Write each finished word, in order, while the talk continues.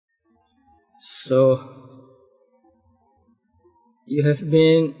So, you have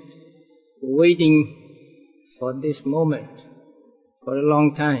been waiting for this moment for a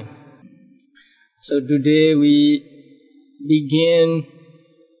long time. So today we begin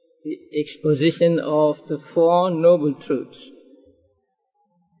the exposition of the Four Noble Truths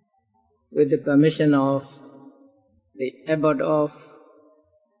with the permission of the Abbot of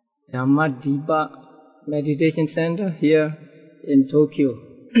Dhammadvipa Meditation Center here in Tokyo.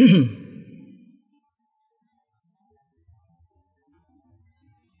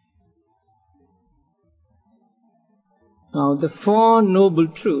 Now, the Four Noble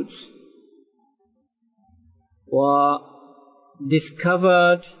Truths were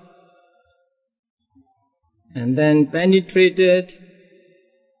discovered and then penetrated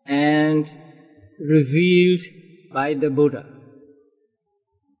and revealed by the Buddha.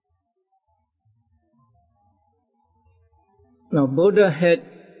 Now, Buddha had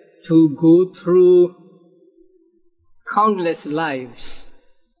to go through countless lives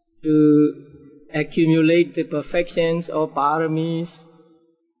to accumulate the perfections or paramis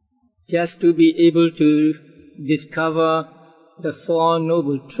just to be able to discover the Four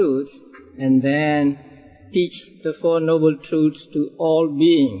Noble Truths and then teach the Four Noble Truths to all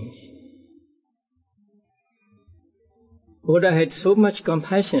beings. Buddha had so much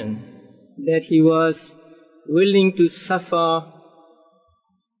compassion that he was willing to suffer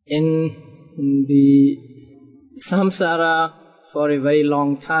in the samsara for a very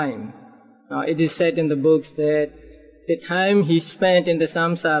long time. Now, it is said in the books that the time he spent in the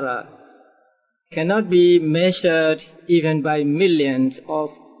samsara cannot be measured even by millions of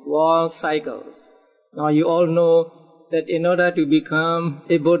world cycles. Now, you all know that in order to become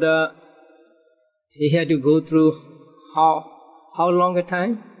a Buddha, he had to go through how long a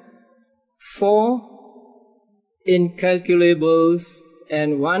time? 4 incalculables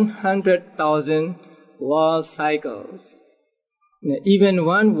and 100,000 world cycles. Now, even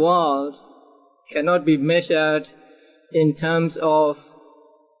one world cannot be measured in terms of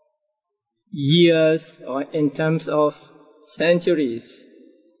years or in terms of centuries.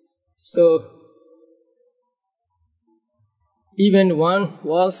 So, even one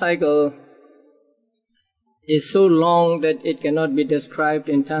world cycle is so long that it cannot be described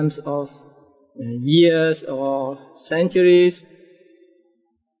in terms of years or centuries.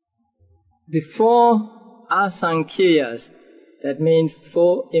 The 4 asankheyas, that means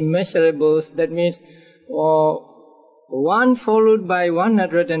 4 immeasurables, that means 1 followed by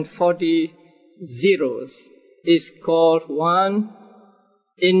 140 zeros is called 1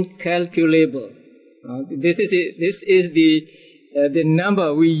 incalculable. This is the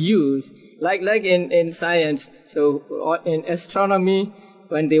number we use, like in science. So in astronomy,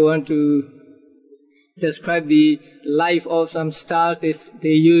 when they want to describe the life of some stars, they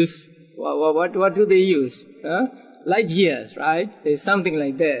use what do they use? Light years, right? There's something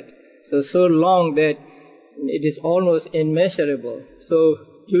like that. So long that it is almost immeasurable. So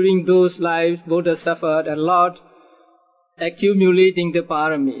during those lives, Buddha suffered a lot, accumulating the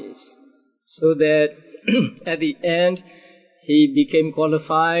paramis, so that at the end he became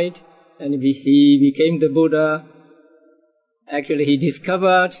qualified and he became the Buddha. Actually, he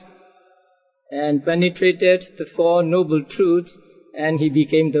discovered and penetrated the Four Noble Truths and he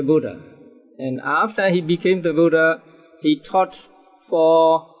became the Buddha. And after he became the Buddha, he taught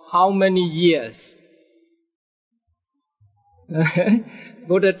for how many years?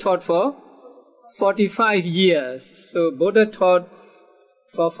 Buddha taught for 45 years. So Buddha taught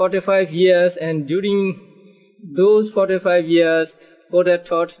for 45 years, and during those 45 years, Buddha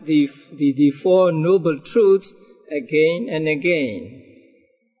taught the Four Noble Truths again and again.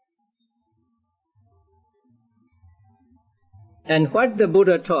 And what the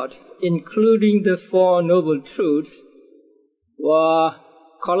Buddha taught, including the Four Noble Truths, were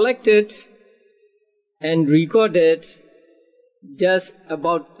collected and recorded just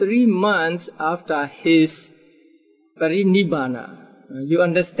about 3 months after his parinibbana. You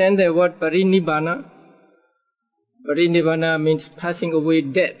understand the word parinibbana? Parinibbana means passing away,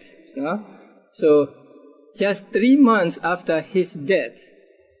 death. So, just 3 months after his death,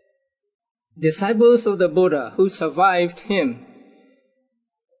 disciples of the Buddha who survived him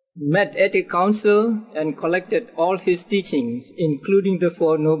met at a council and collected all his teachings, including the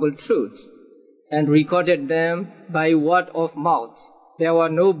Four Noble Truths, and recorded them by word of mouth. There were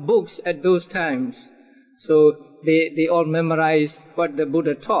no books at those times, so they all memorized what the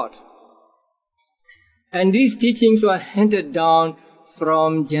Buddha taught. And these teachings were handed down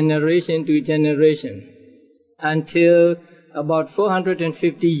from generation to generation until about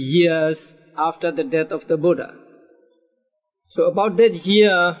 450 years after the death of the Buddha. So about that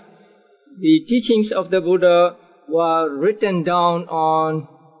year, the teachings of the Buddha were written down on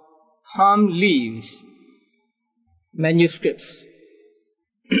palm leaves, manuscripts.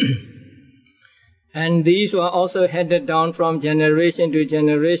 And these were also handed down from generation to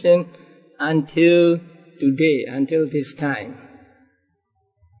generation until today, until this time.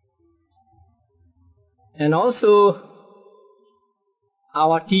 And also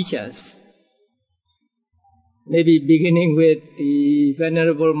our teachers, maybe beginning with the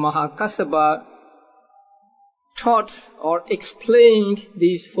Venerable Mahakassapa, taught or explained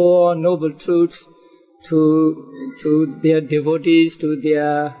these Four Noble Truths to their devotees, to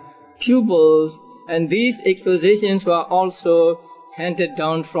their pupils, and these expositions were also handed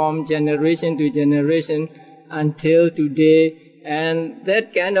down from generation to generation until today. And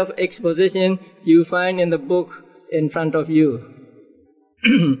that kind of exposition you find in the book in front of you,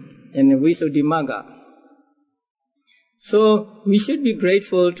 in the Visuddhimagga. So we should be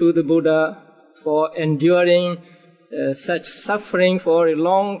grateful to the Buddha for enduring such suffering for a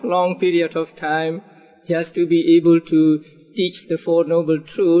long period of time, just to be able to teach the Four Noble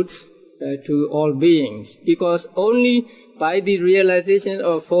Truths to all beings. Because only by the realization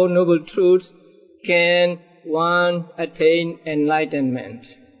of Four Noble Truths can one attain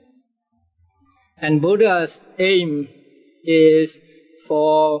enlightenment. And Buddha's aim is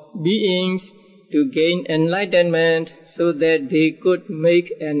for beings to gain enlightenment so that they could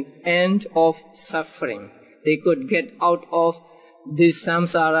make an end of suffering. They could get out of this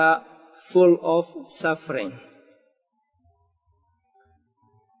samsara full of suffering.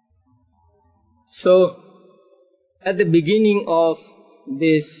 So, at the beginning of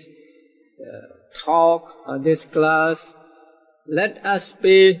this talk or this class, let us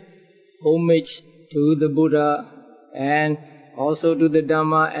pay homage to the Buddha and also to the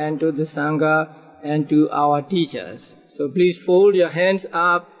Dhamma and to the Sangha and to our teachers. So please fold your hands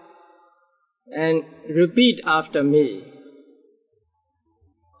up and repeat after me.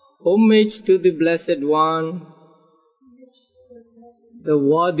 Homage to the Blessed One, the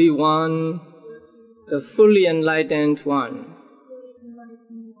Worthy One, the fully enlightened One.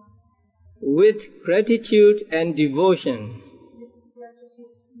 With gratitude and devotion,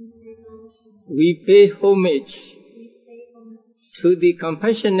 we pay homage to the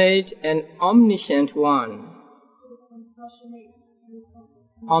compassionate and omniscient One,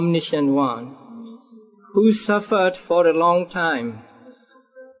 who suffered for a long time,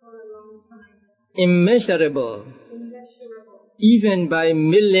 immeasurable, even by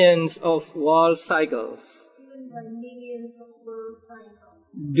millions of world cycles,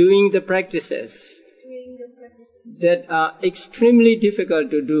 doing the practices that are extremely difficult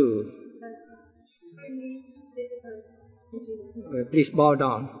to do. Please bow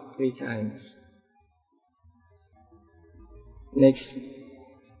down 3 times. Next,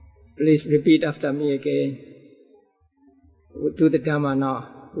 please repeat after me again. To the Dhamma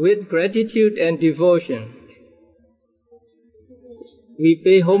now. With gratitude and devotion, we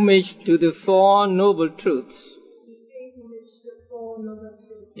pay homage to the Four Noble Truths,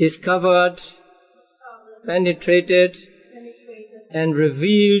 discovered, penetrated, and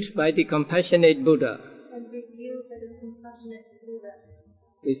revealed by the compassionate Buddha.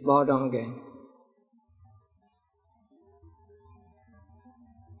 Please bow down again.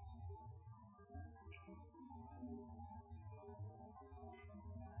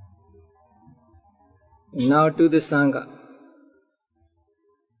 Now to the Sangha.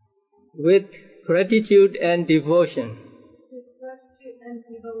 With gratitude and devotion,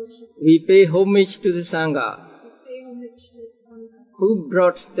 we pay homage to the Sangha, who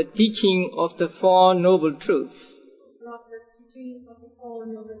brought the teaching of the Four Noble Truths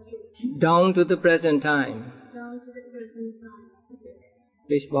down to the present time.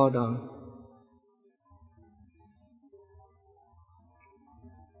 Please bow down.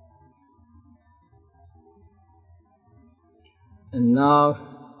 And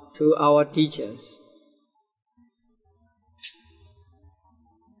now to our teachers.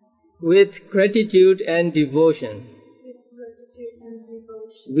 With gratitude and devotion,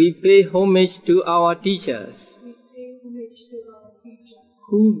 we pay homage to our teachers,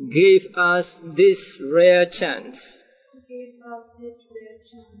 who gave us this rare chance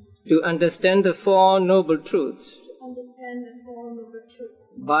to understand the Four Noble Truths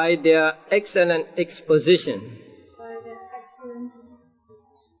by their excellent exposition,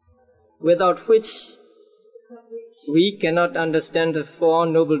 without which we cannot understand the Four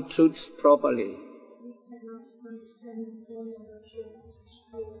Noble Truths properly.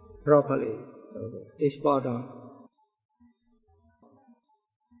 Please bow down.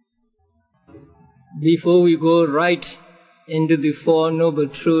 Before we go right into the Four Noble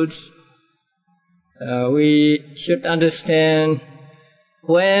Truths, we should understand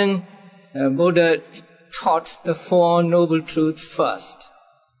when Buddha taught the Four Noble Truths first.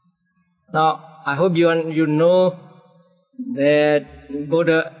 Now, I hope you know that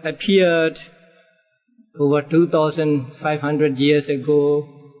Buddha appeared over 2,500 years ago,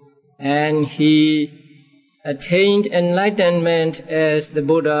 and he attained enlightenment as the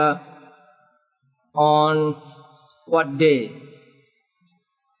Buddha on what day?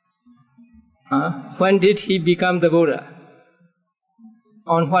 When did he become the Buddha?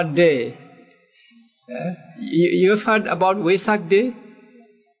 On what day? You've heard about Vesak Day?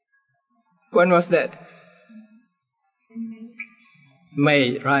 When was that?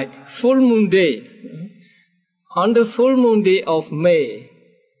 May, right. Full moon day. On the full moon day of May,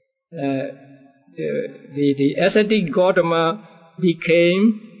 the ascetic Gautama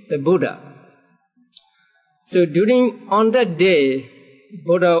became the Buddha. So on that day,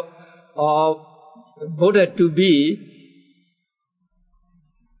 Buddha to be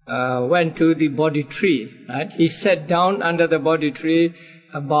went to the Bodhi tree, right? He sat down under the Bodhi tree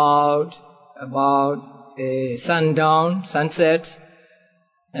about sundown, sunset,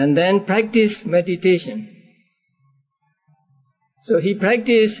 and then practiced meditation. So he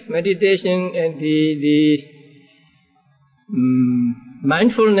practiced meditation and the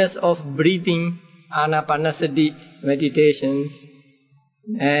mindfulness of breathing, anapanasati meditation,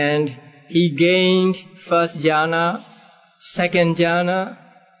 and he gained first jhana, second jhana,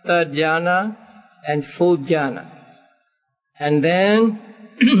 third jhana, and fourth jhana. And then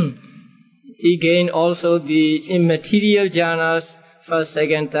he gained also the immaterial jhanas, first,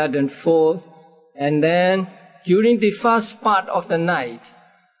 second, third, and fourth. And then during the first part of the night,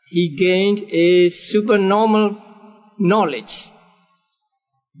 he gained a supernormal knowledge,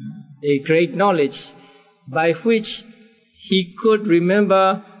 a great knowledge, by which he could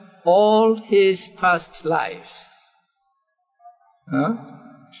remember all his past lives.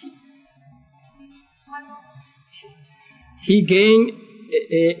 He gained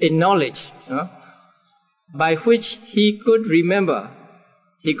a knowledge by which he could remember,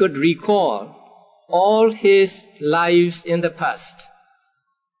 he could recall all his lives in the past.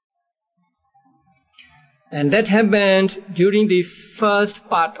 And that happened during the first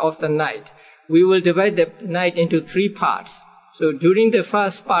part of the night. We will divide the night into three parts. So during the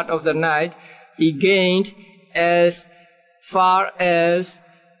first part of the night, he gained as far as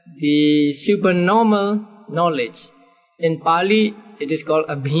the supernormal knowledge. In Pali, it is called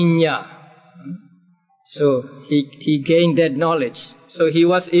abhinya. So he gained that knowledge. So he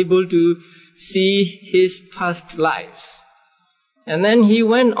was able to see his past lives. And then he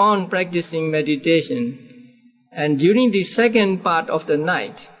went on practicing meditation. And during the second part of the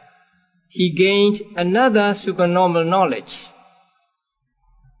night, he gained another supernormal knowledge.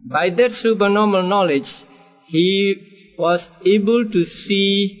 By that supernormal knowledge, he was able to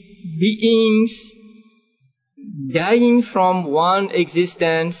see beings dying from one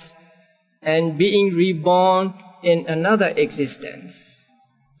existence and being reborn in another existence.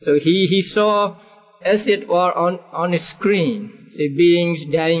 So he saw, as it were on a screen, say, beings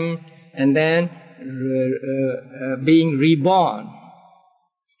dying and then being reborn.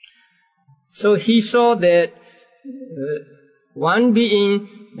 So he saw that one being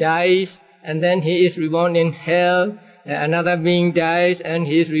dies and then he is reborn in hell, another being dies and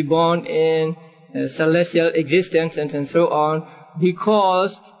he is reborn in celestial existence, and so on,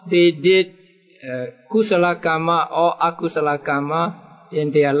 because they did kusala karma or akusala karma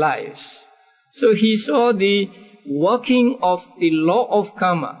in their lives. So he saw the working of the law of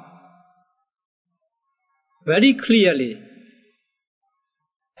karma very clearly,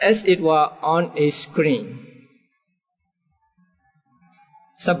 as it were on a screen.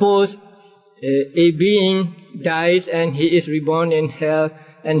 Suppose a being dies and he is reborn in hell,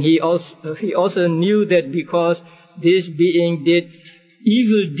 and he also knew that because this being did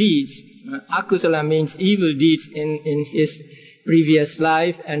evil deeds, akusala means evil deeds in his previous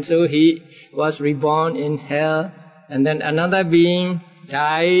life, and so he was reborn in hell, and then another being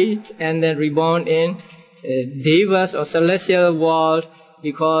died and then reborn in devas or celestial world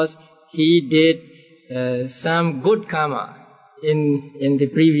because he did some good karma in the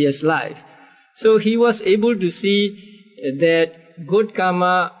previous life. So he was able to see that good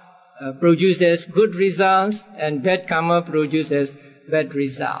karma produces good results and bad karma produces bad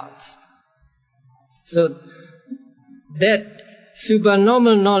results. So that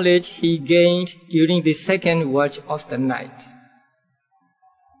supernormal knowledge he gained during the second watch of the night.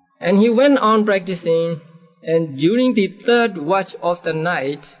 And he went on practicing, and during the third watch of the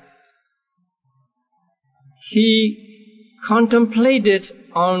night, he contemplated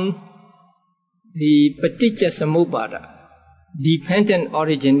on the Paticcasamuppada, dependent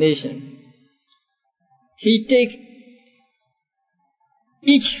origination. He take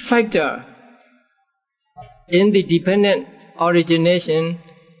each factor in the dependent origination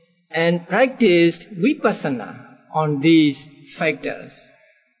and practiced vipassana on these factors.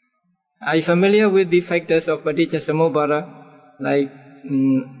 Are you familiar with the factors of Paticcasamuppada, like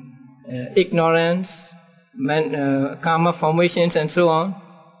ignorance, karma formations, and so on?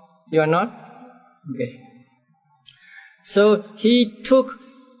 You are not? Okay. So he took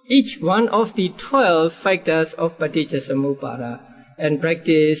each one of the 12 factors of Paticcasamuppada and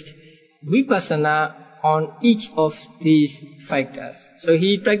practiced vipassana on each of these factors. So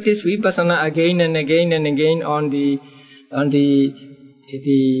he practiced vipassana again and again and again on the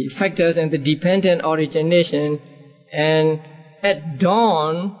factors and the dependent origination, and at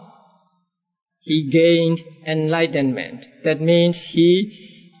dawn he gained enlightenment. That means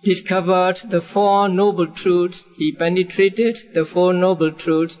he discovered the Four Noble Truths, he penetrated the Four Noble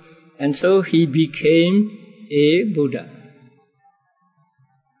Truths, and so he became a Buddha.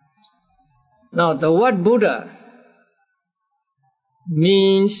 Now, the word Buddha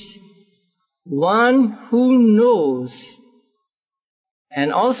means one who knows,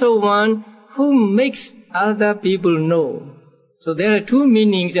 and also one who makes other people know. So there are two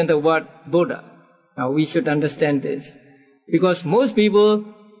meanings in the word Buddha. Now, we should understand this, because most people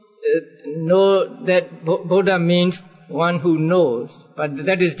know that Buddha means one who knows, but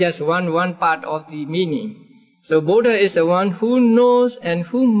that is just one part of the meaning. So Buddha is the one who knows and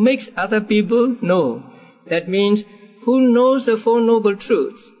who makes other people know. That means who knows the Four Noble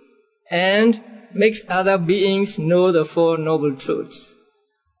Truths and makes other beings know the Four Noble Truths.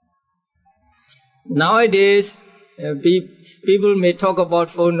 Nowadays, people may talk about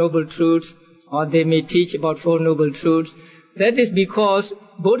Four Noble Truths, or they may teach about Four Noble Truths. That is because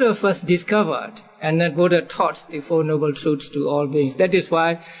Buddha first discovered, and then Buddha taught the Four Noble Truths to all beings. That is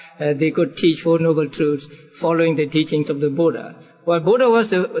why they could teach Four Noble Truths following the teachings of the Buddha. Well, Buddha was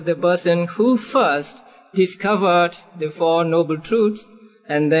the person who first discovered the Four Noble Truths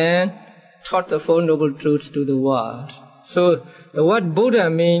and then taught the Four Noble Truths to the world. So the word Buddha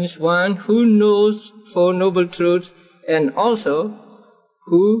means one who knows Four Noble Truths and also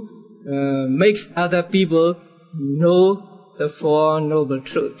who makes other people know the Four Noble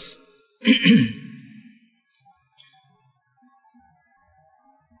Truths.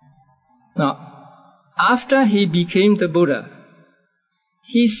 Now, after he became the Buddha,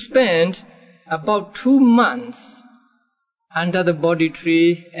 he spent about 2 months under the Bodhi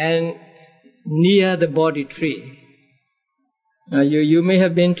tree and near the Bodhi tree. Now, you may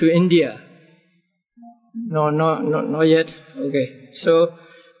have been to India. No, not yet. Okay. So,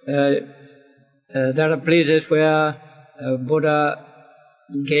 there are places where Buddha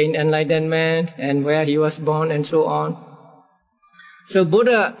gained enlightenment and where he was born and so on. So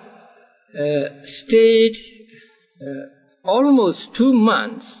Buddha stayed almost 2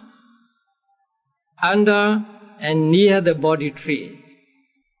 months under and near the Bodhi tree.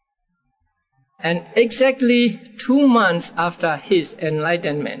 And exactly 2 months after his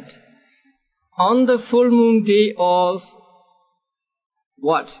enlightenment, on the full moon day of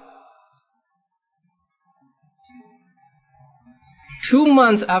what? 2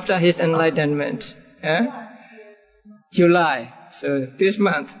 months after his enlightenment, July, so this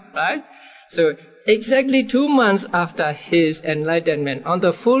month, right? So exactly 2 months after his enlightenment, on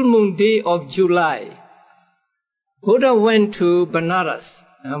the full moon day of July, Buddha went to Banaras,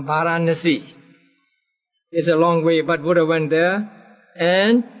 Varanasi. It's a long way, but Buddha went there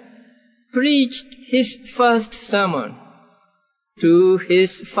and preached his first sermon to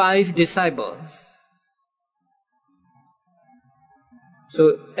his 5 disciples.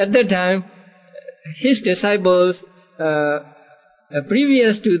 So at that time, his disciples,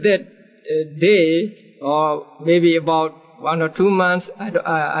 previous to that day, or maybe about 1 or 2 months,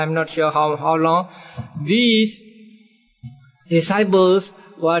 I'm not sure how long, these disciples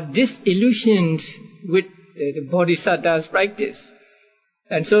were disillusioned with the Bodhisattva's practice.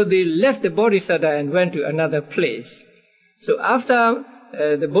 And so they left the Bodhisattva and went to another place. So after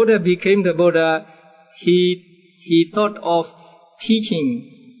the Buddha became the Buddha, he thought of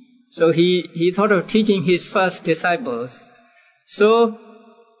teaching. So he thought of teaching his first disciples. So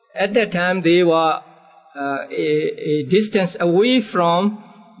at that time they were a distance away from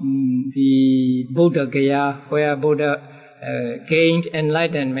the Buddha Gaya, where Buddha gained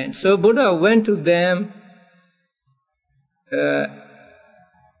enlightenment. So Buddha went to them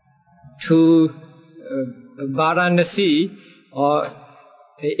to Varanasi, or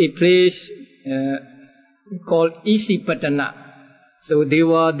a place called Isipatana. So they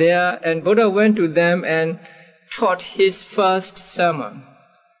were there, and Buddha went to them and taught his first sermon.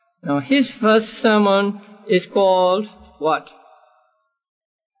 Now his first sermon is called what?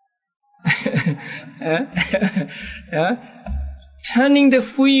 Turning the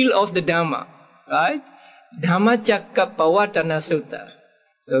wheel of the Dhamma, right? Dhammacakkappavattana Sutta.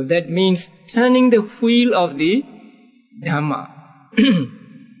 So that means turning the wheel of the Dhamma.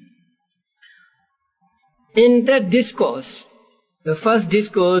 In that discourse, the first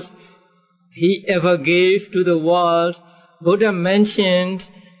discourse he ever gave to the world, Buddha mentioned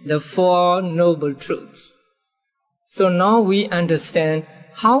the Four Noble Truths. So now we understand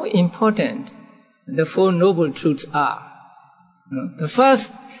how important the Four Noble Truths are. The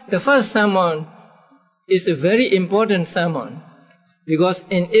first sermon is a very important sermon because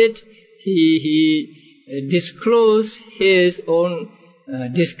in it he disclosed his own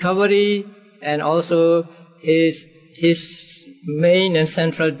discovery and also his main and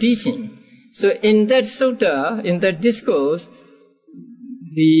central teaching. So in that sutta, in that discourse,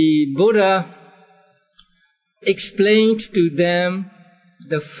 the Buddha explained to them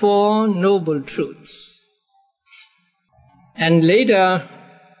the Four Noble Truths. And later,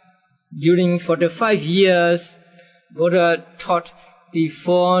 during 45 years, Buddha taught the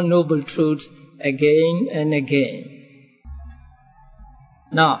Four Noble Truths again and again.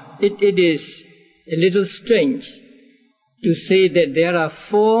 Now, it is a little strange to say that there are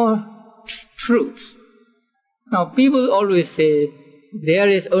four truths. Now, people always say there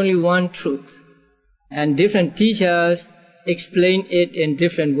is only one truth, and different teachers explain it in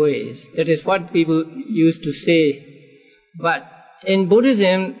different ways. That is what people used to say. But in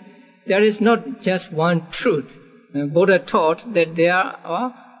Buddhism, there is not just one truth. Buddha taught that there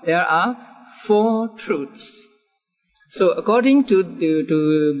are four truths. So according to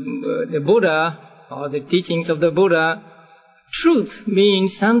the Buddha, or the teachings of the Buddha, truth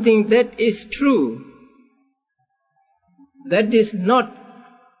means something that is true, that is not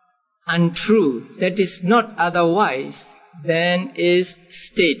untrue, that is not otherwise than is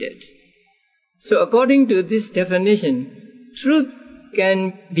stated. So according to this definition, truth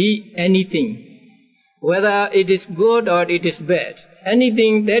can be anything, whether it is good or it is bad.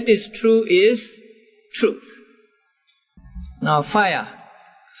 Anything that is true is truth. Now fire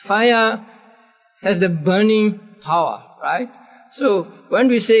has the burning power, right? So when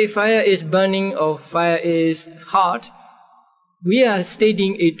we say fire is burning or fire is hot, we are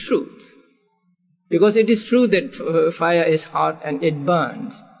stating a truth. Because it is true that fire is hot and it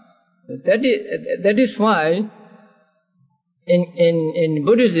burns. That is why in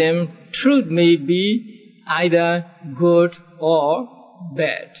Buddhism, truth may be either good or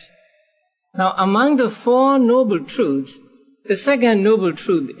bad. Now, among the Four Noble Truths, the second noble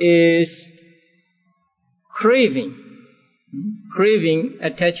truth is craving. Craving,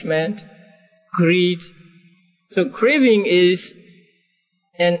 attachment, greed. So craving is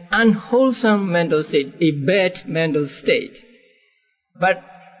an unwholesome mental state, a bad mental state. But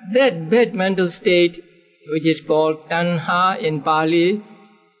that bad mental state, which is called tanha in Pali,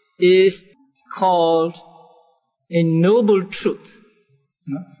 is called a noble truth.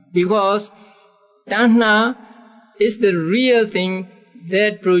 Because tanha is the real thing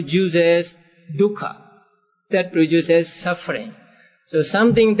that produces dukkha, that produces suffering. So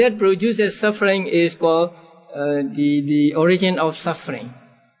something that produces suffering is called the origin of suffering.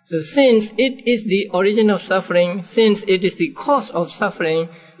 So since it is the origin of suffering, since it is the cause of suffering,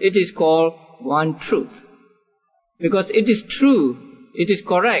 it is called one truth. Because it is true, it is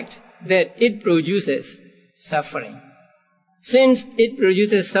correct that it produces suffering. Since it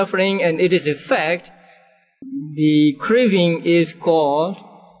produces suffering and it is a fact, the craving is called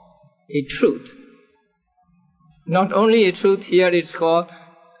a truth. Not only a truth, here it's called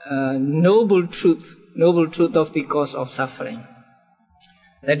noble truth of the cause of suffering.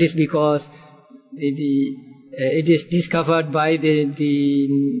 That is because it is discovered by the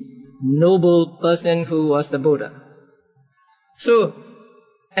noble person who was the Buddha. So,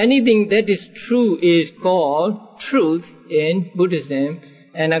 anything that is true is called truth in Buddhism,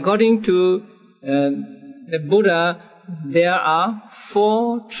 and according to the Buddha, there are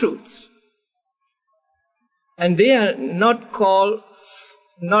four truths. And they are not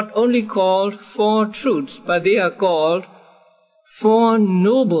only called four truths, but they are called Four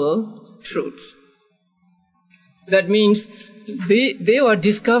Noble Truths. That means they were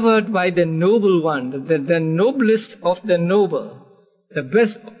discovered by the noble one, the noblest of the noble, the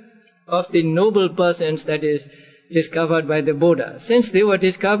best of the noble persons, that is discovered by the Buddha. Since they were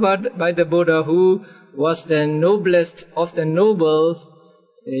discovered by the Buddha, who was the noblest of the nobles,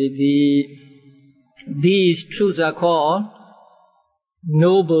 these truths are called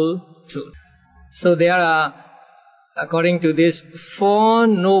noble truths. So there are, according to this, 4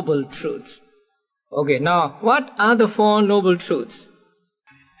 noble truths. Okay, now what are the 4 noble truths?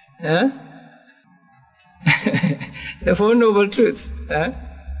 The 4 noble truths.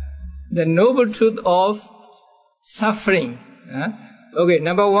 The noble truth of suffering. Okay,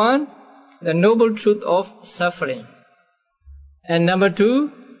 number 1, the noble truth of suffering. And number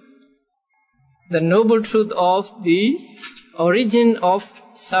 2, the noble truth of the origin of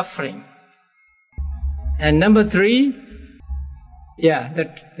suffering. And number 3,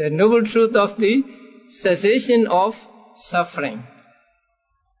 the noble truth of the cessation of suffering.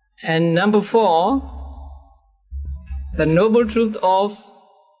 And number 4, the noble truth of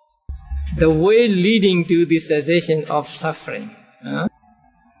the way leading to the cessation of suffering.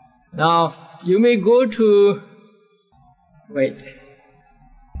 Now, you may go to...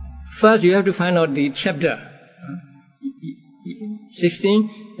 First, you have to find out the chapter. 16.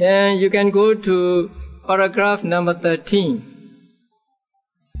 Then you can go to paragraph number 13.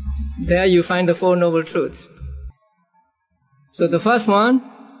 There you find the 4 noble truths. So the first one,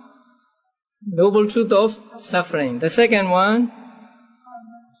 noble truth of suffering. The second one,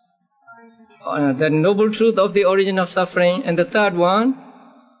 the noble truth of the origin of suffering. And the third one,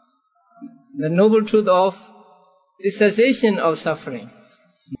 the noble truth of the cessation of suffering.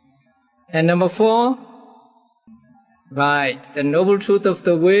 And number 4, the noble truth of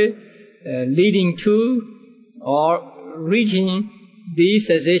the way leading to or reaching the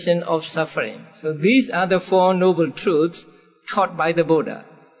cessation of suffering. So these are the 4 noble truths taught by the Buddha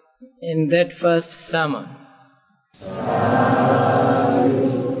in that first sermon.